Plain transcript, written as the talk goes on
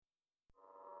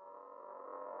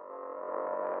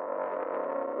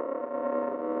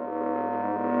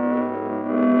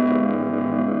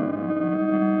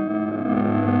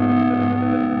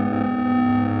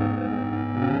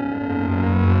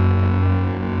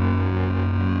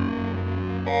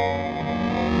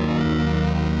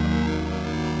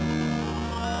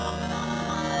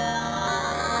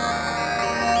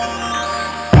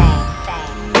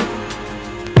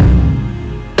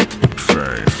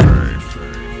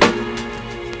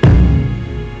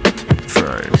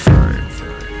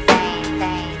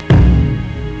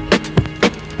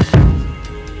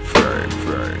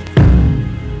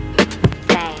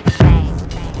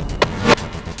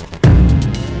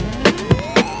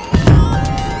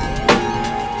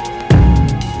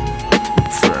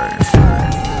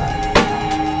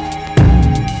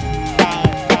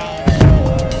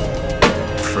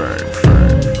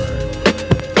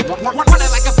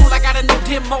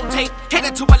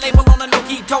Headed to a label on a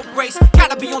no-key dope race.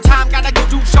 Gotta be on time, gotta go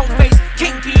do show face.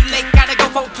 Can't be late, gotta go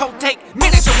photo take.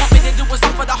 Manager want me to do a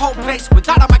song for the whole place.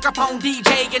 Without a microphone,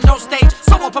 DJ, and no stage.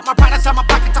 Someone put my pride inside my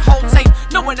pocket to hold safe.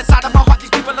 Knowing inside of my heart,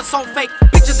 these people are so fake.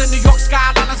 Pictures of New York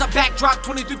skyline as a backdrop.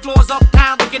 23 floors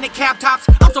uptown, looking at cab tops.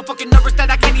 I'm so fucking nervous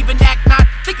that I can't even act not.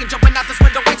 Thinking jumping out this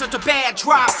window ain't such a bad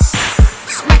drop.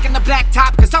 Smacking the black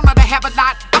top, cause I'm not a have a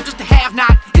lot, I'm just a have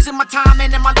not. Is it my time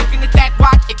and am I looking at that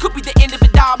watch? It could be the end of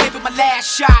it all, maybe my last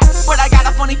shot. But I got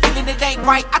a funny feeling it ain't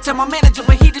right. I tell my manager,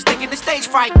 but he just thinking the stage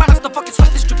fright. Might as the fucking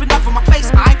sweat is dripping off of my face.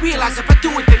 I realize if I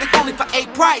do it, then it's only for a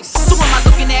price. So am I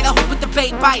looking at a hoop with the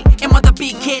bait bite? Am I the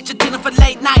big kid you're dinner for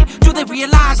late night? Do they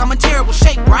realize I'm in terrible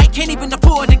shape, right? Can't even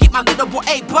afford to get my little boy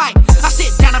a bite. I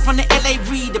sit down in front of L.A.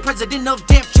 Reid, the president of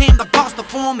Def Jam, the boss, the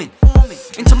foreman.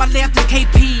 And to my left is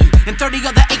KP and 30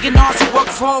 other A&Rs who work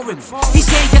for him. He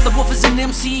said Yelawolf is an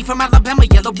MC from Alabama.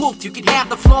 Yelawolf, you can have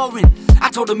the flooring. I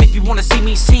told him if you wanna see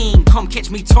me sing, come catch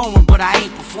me touring, but I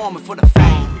ain't performing for the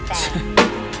fame.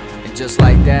 And just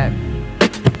like that,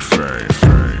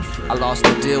 I lost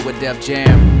the deal with Def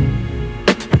Jam.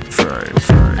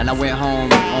 And I went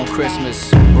home on Christmas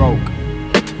broke.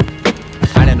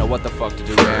 I didn't know what the fuck to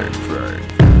do,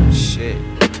 man. Shit.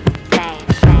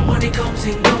 Money comes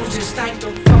and goes just like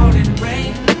the falling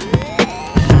rain.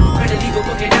 Better leave a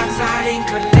bucket outside and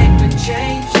collect the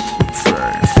change.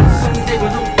 Someday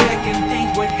we'll look back and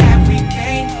think what have we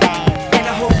gained. And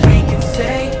I hope we can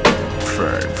say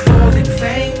more than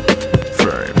fame.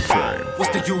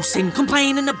 What's the use in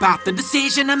complaining about the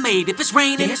decision I made? If it's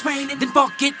raining, then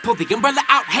fuck it, pull the umbrella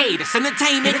out. Hey, that's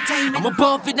entertainment. I'm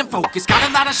above it and focused. Got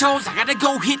a lot of shows I gotta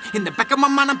go hit. In the back of my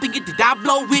mind I'm thinking, did I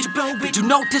blow it? Did you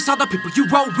notice all the people you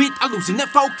roll with are losing their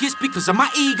focus because of my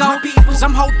ego? Cause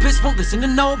I'm hopeless, won't listen to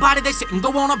nobody. They sit and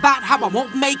go on about how I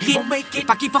won't make it. If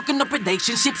I keep fucking up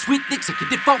relationships with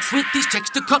executive folks with these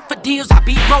checks to cut for deals, I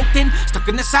be broken. Stuck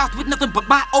in the South with nothing but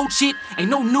my old shit.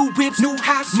 Ain't no new whips, new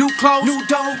house, new clothes, new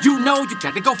dough. You know you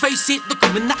gotta go face it. Look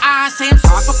them in the eyes, say I'm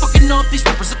sorry for fucking up. These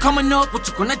rappers are coming up. What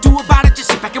you gonna do about it?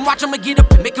 Just sit back and watch them and get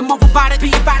up and make a move about it. Be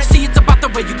about it. See, it's about the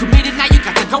way you committed. Now you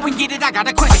got to go and get it. I got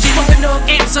a question.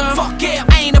 Answer. Fuck yeah.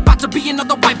 I ain't about to be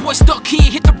another white boy stuck here.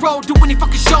 Hit the road, do any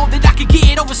fucking show that I could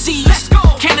get overseas. Let's go.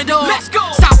 Canada. Let's go.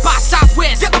 South by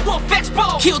Southwest. Yelawolf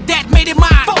Expo. Killed that, made it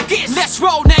mine. Focus. Let's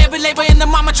roll. Now every labor in the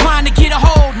mama trying to get a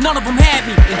hold. None of them had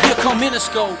me. And here come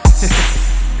Interscope.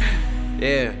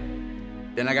 Yeah.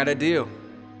 Then I got a deal.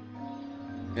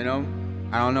 You know?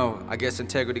 I don't know. I guess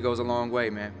integrity goes a long way,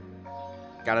 man.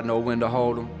 Gotta know when to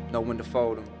hold them, know when to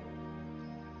fold them.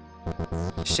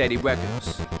 Shady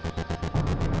Records.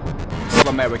 Still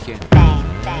American.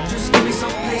 Just give me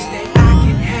some place that I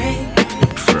can hang.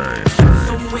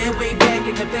 Somewhere way back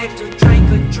in the back to drink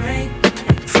a drink.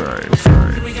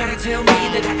 You gotta tell me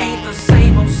that I ain't the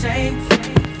same old same.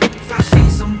 I've seen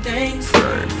some things.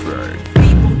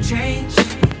 People change.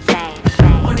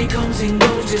 Money comes and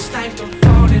goes just like the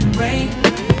falling rain.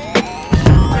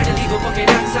 Better leave a bucket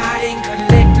outside and collect.